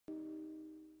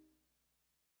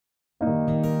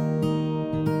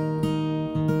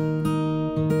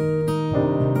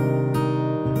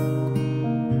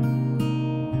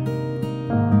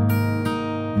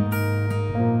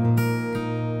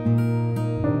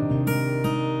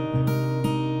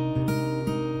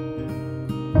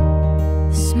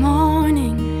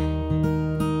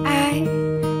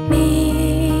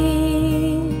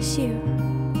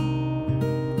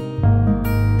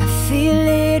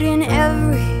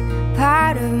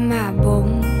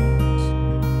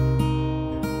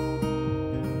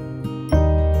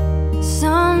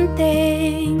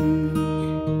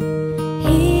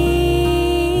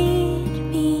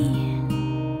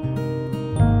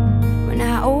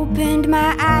opened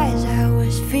my eyes, I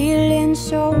was feeling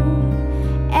so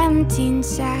empty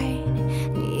inside.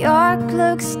 New York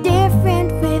looks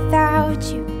different without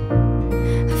you.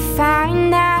 I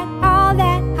find that all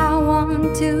that I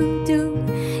want to do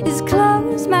is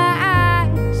close my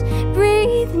eyes,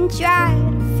 breathe and try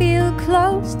to feel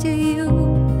close to you.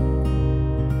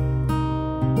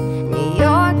 New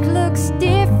York looks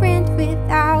different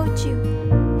without you.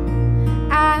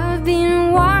 I've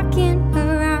been walking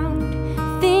around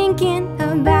thinking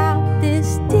about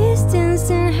this distance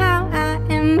and how I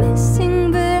am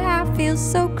missing, but I feel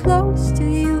so close to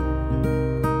you.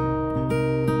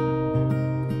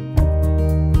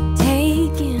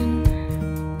 Taking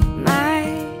my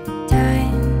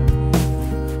time,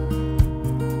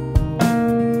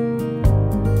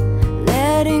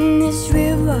 letting this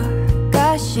river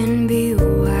gush and be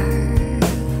wild.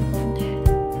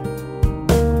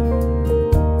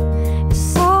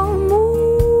 It's all moving,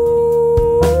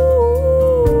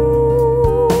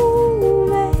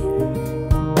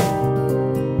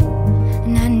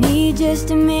 and I need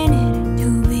just a minute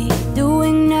to be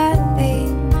doing nothing.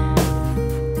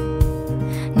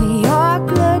 New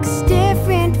York looks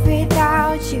different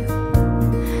without you.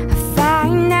 I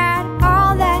find that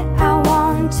all that I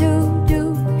want to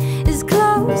do is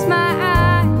close my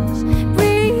eyes,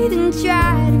 breathe and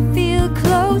try to feel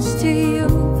close to you.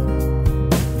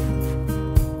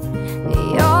 New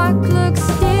York looks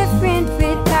different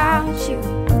without you.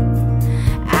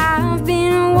 I've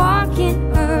been walking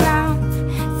around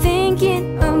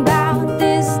thinking about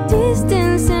this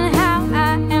distance and how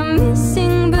I am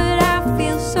missing, but I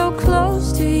feel so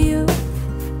close to you.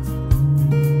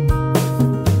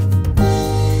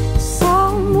 It's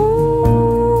all moving,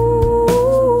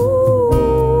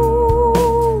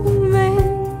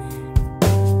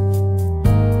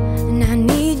 and I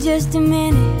need just a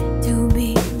minute to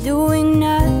be doing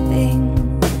nothing.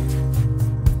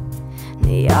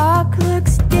 New York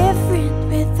looks different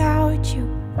without you.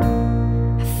 I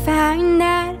find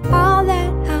that all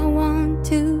that I want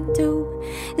to do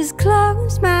is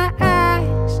close my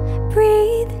eyes,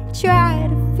 breathe and try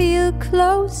to feel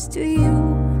close to you.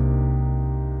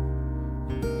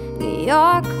 New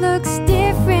York looks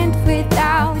different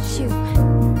without you.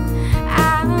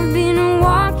 I've been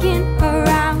walking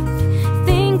around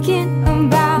thinking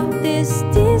about this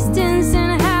distance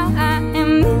and how I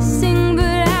am missing,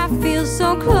 but I feel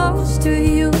so close to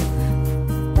you.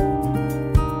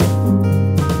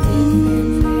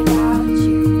 Without you.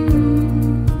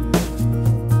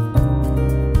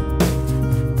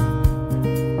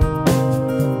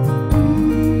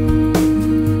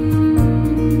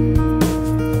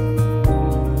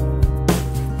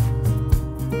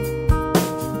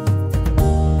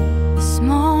 This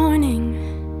morning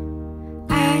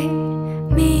I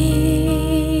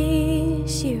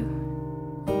miss you.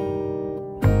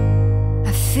 I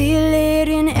feel it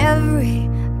in every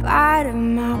part of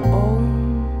my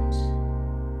bones.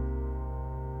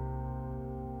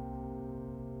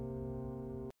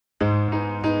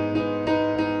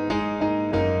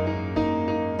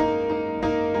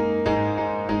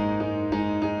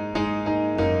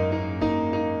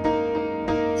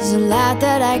 There's a lot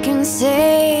that I can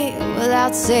say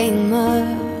without saying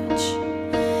much.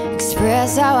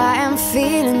 Express how I am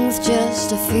feeling with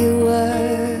just a few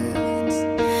words.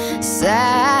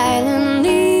 Silently,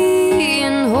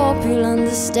 and hope you'll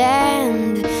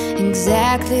understand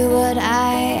exactly what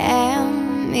I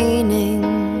am meaning.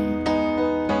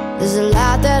 There's a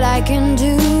lot that I can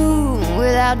do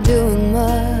without doing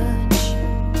much.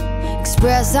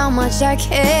 Express how much I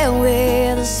care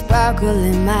with a sparkle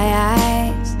in my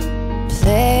eyes.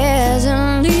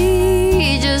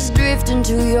 Pleasantly just drift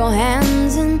into your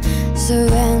hands and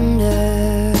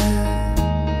surrender.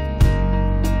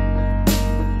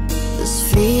 This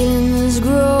feeling is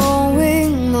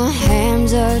growing, my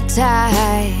hands are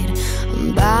tied.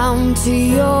 I'm bound to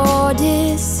your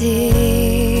decision.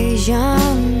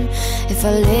 If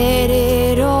I let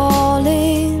it all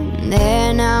in,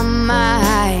 then I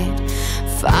might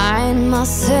find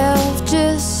myself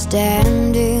just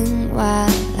standing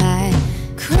while I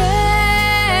crash,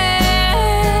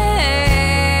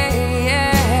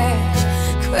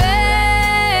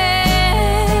 crash,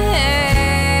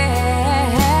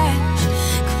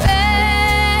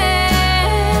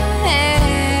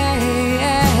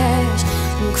 crash.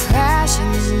 And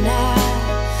crashing is not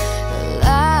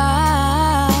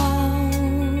allowed.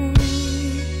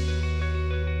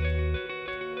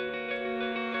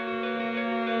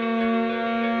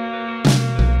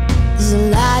 There's a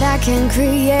lot I can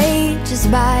create just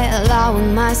by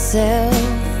allowing myself,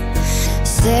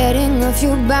 setting a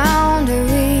few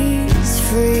boundaries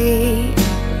free,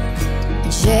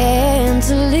 and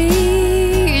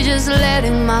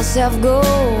letting myself go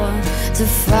to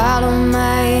follow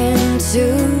my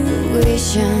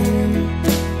intuition.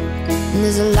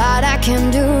 There's a lot I can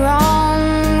do wrong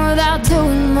without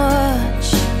doing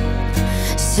much.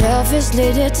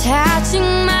 Selfishly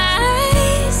detaching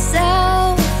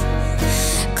myself,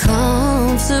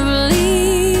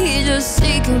 comfortably just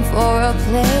seeking for a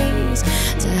place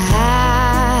to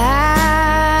hide.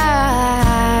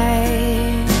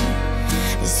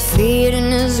 This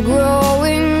feeling is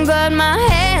growing, but my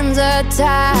hands are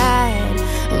tied.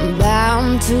 I'm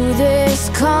bound to this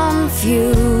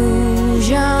confusion.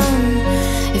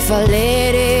 If I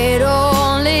let it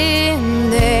all in,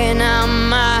 then I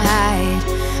might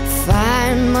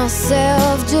find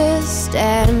myself just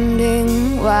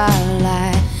standing while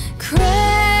I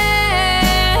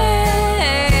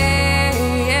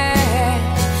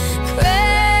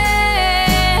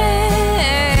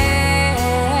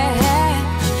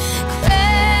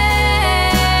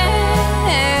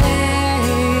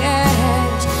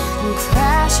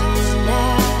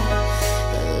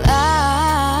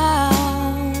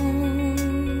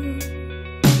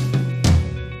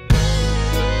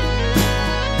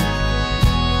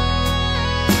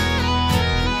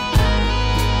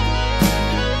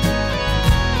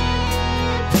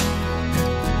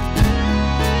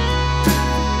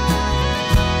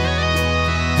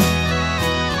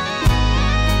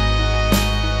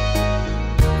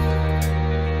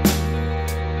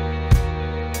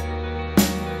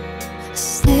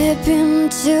slip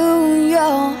into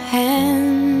your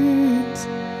hands.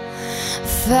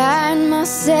 Find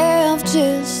myself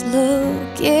just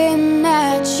looking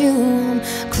at you. I'm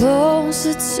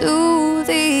closer to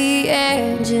the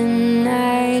edge and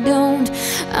I don't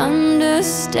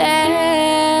understand.